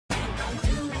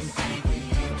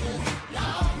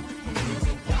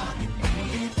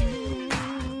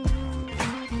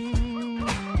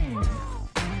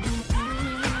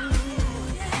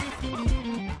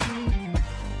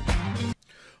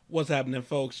What's happening,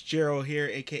 folks? Gerald here,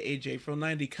 aka J from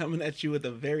 90, coming at you with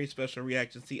a very special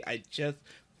reaction. See, I just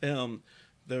filmed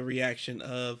the reaction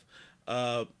of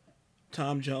uh,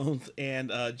 Tom Jones and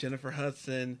Jennifer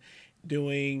Hudson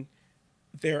doing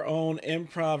their own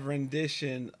improv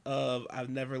rendition of "I've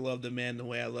Never Loved a Man the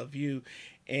Way I Love You,"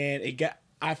 and it got.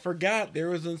 I forgot there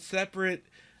was a separate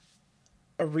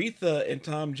Aretha and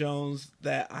Tom Jones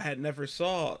that I had never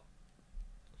saw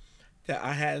that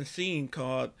I hadn't seen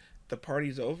called "The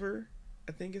Party's Over."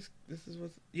 I think it's this is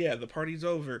what yeah, "The Party's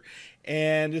Over,"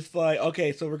 and it's like,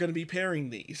 okay, so we're gonna be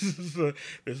pairing these. So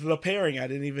this is a pairing I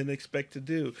didn't even expect to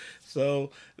do.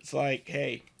 So it's like,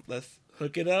 hey, let's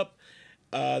hook it up.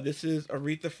 This is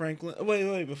Aretha Franklin.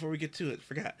 Wait, before we get to it,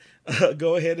 forgot.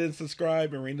 Go ahead and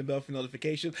subscribe and ring the bell for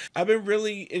notifications. I've been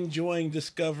really enjoying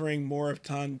discovering more of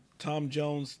Tom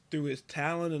Jones through his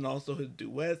talent and also his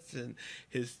duets and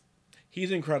his.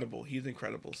 He's incredible. He's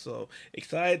incredible. So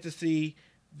excited to see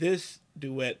this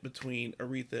duet between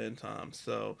Aretha and Tom.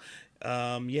 So,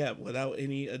 yeah, without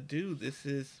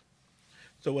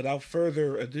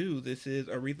further ado, this is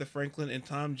Aretha Franklin and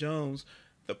Tom Jones.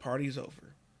 The party's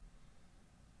over.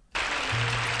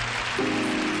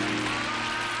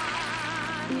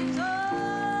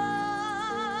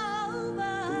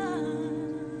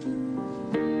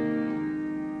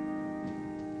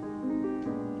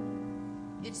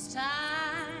 It's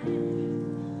time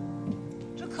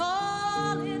to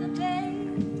call it a day.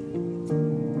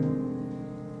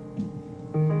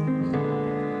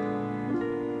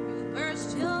 You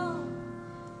burst your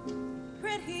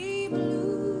pretty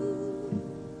blue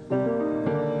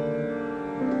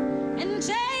and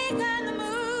taken the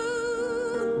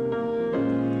mood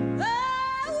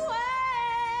away.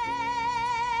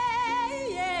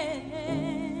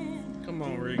 Yeah. Come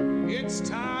on, Rick. It's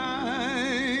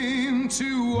time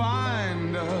to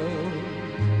wind up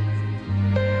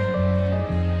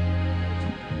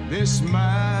this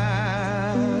masquerade.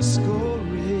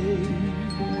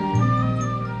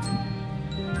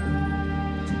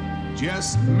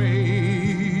 Just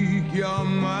make your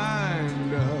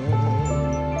mind up.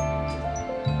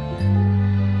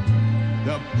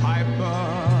 The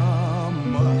piper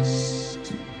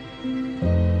must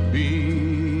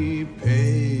be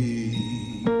paid.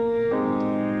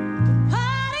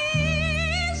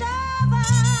 Party's over,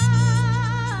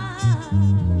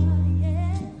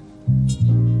 yeah.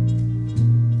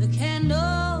 The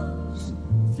candles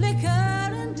flicker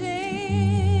and dim.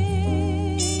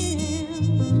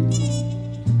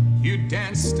 You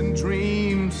danced and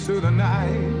dreamed through the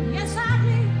night. Yes, I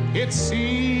did. It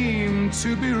seemed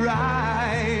to be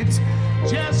right,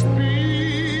 just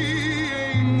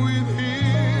being with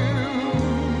him.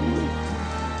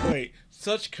 Wait,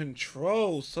 such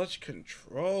control, such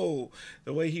control.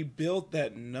 The way he built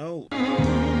that note.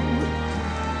 Now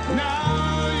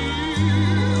you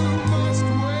must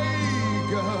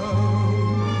wake up.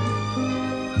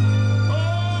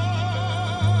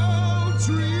 All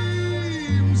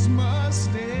dreams must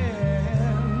end.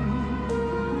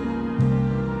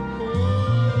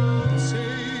 Oh,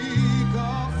 take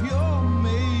off your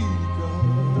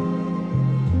makeup.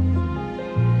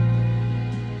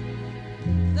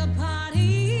 The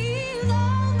party's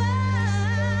over,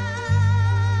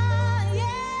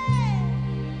 yeah.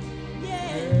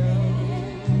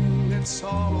 It's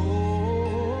all over.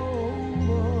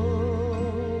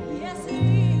 Yes, it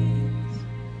is,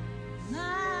 my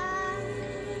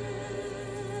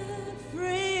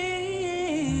friend.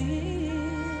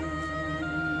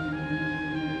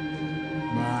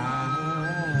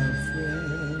 My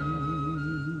friend.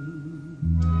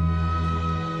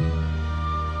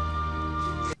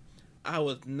 I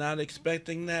was not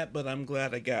expecting that, but I'm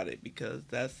glad I got it because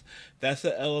that's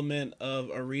an element of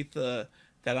Aretha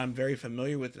that I'm very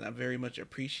familiar with and I very much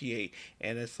appreciate.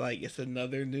 And it's like it's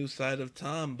another new side of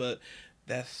Tom, but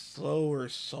that slower,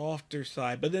 softer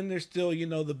side. But then there's still,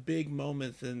 the big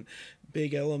moments and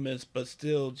big elements, but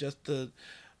still just the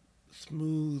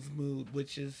smooth mood,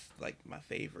 which is like my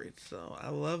favorite. So I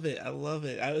love it. I love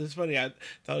it. It's funny. I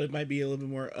thought it might be a little bit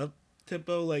more up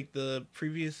tempo like the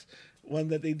previous one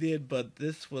that they did, but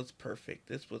this was perfect.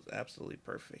 This was absolutely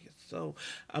perfect. So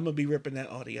I'm gonna be ripping that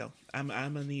audio. I'm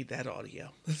gonna need that audio.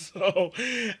 So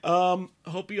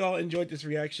hope you all enjoyed this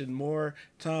reaction. More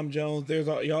Tom Jones.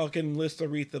 Y'all can list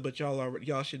Aretha, but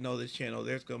y'all should know this channel.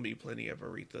 There's gonna be plenty of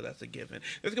Aretha. That's a given.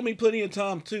 There's gonna be plenty of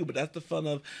Tom too, but that's the fun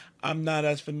of I'm not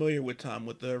as familiar with Tom.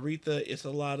 With the Aretha, it's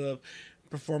a lot of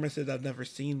performances I've never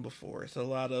seen before. It's a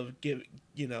lot of the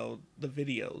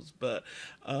videos, but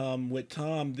with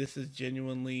Tom, this is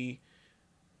genuinely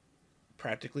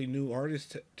practically new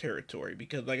artist territory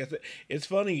because, like I said, it's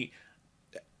funny.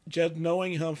 just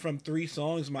knowing him from 3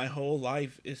 songs my whole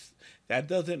life is that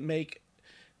doesn't make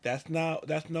that's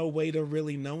no way to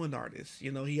really know an artist.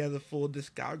 You know, he has a full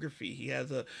discography. He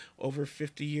has a over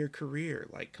 50-year career.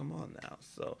 Like, come on now.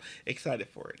 So excited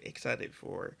for it. Excited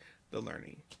for the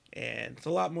learning. And it's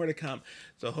a lot more to come.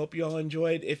 So hope you all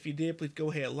enjoyed. If you did, please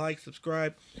go ahead, like,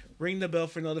 subscribe, ring the bell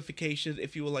for notifications.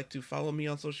 If you would like to follow me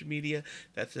on social media,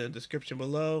 that's in the description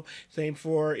below. Same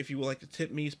for if you would like to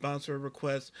tip me, sponsor a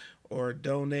request, or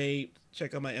donate,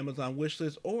 check out my Amazon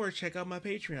wishlist, or check out my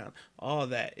Patreon. All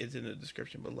that is in the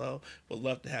description below. Would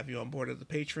love to have you on board as a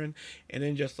patron. And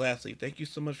then just lastly, thank you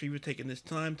so much for you taking this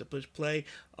time to push play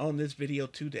on this video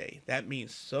today. That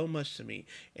means so much to me,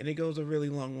 and it goes a really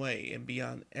long way. And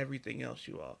beyond everything else,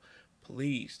 you all,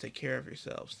 please take care of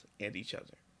yourselves and each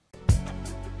other.